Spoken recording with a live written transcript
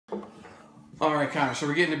All right, Connor, so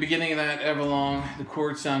we're getting the beginning of that Everlong. The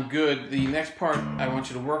chords sound good. The next part I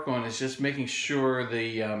want you to work on is just making sure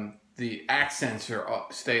the accents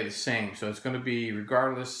stay the same. So it's going to be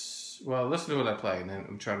regardless, well, listen to what I play, and then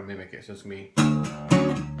I'm trying to mimic it. So it's going to be...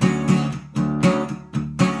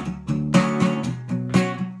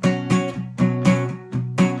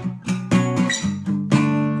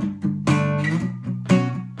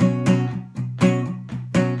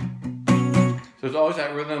 So it's always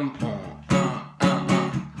that rhythm.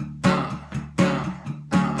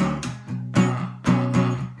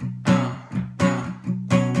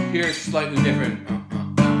 Here it's slightly different,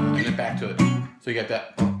 and then back to it. So you get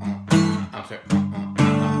that. I'm sorry.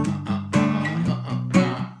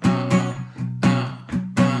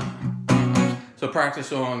 So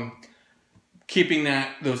practice on keeping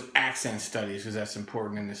those accent studies, because that's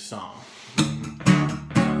important in this song.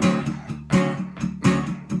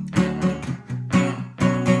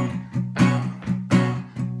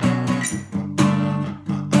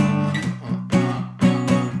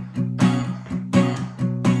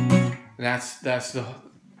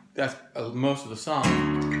 That's most of the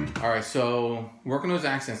song. All right, so working those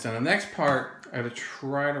accents. And the next part, I gotta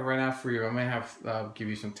try to write out for you. I may have give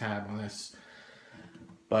you some tab on this,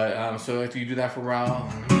 but so after you do that for a while.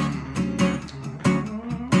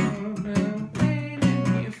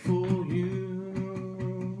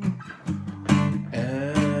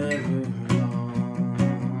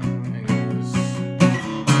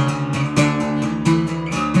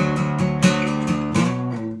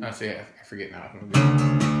 Yeah, I forget now.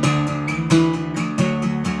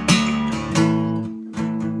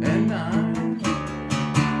 And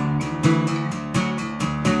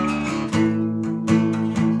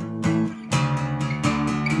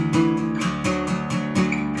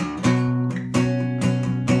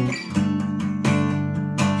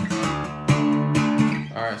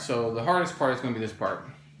all right, so the hardest part is going to be this part.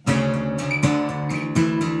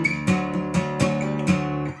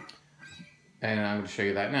 And I'm going to show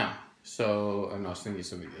you that now. So, and I'll send you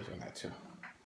some videos on that too.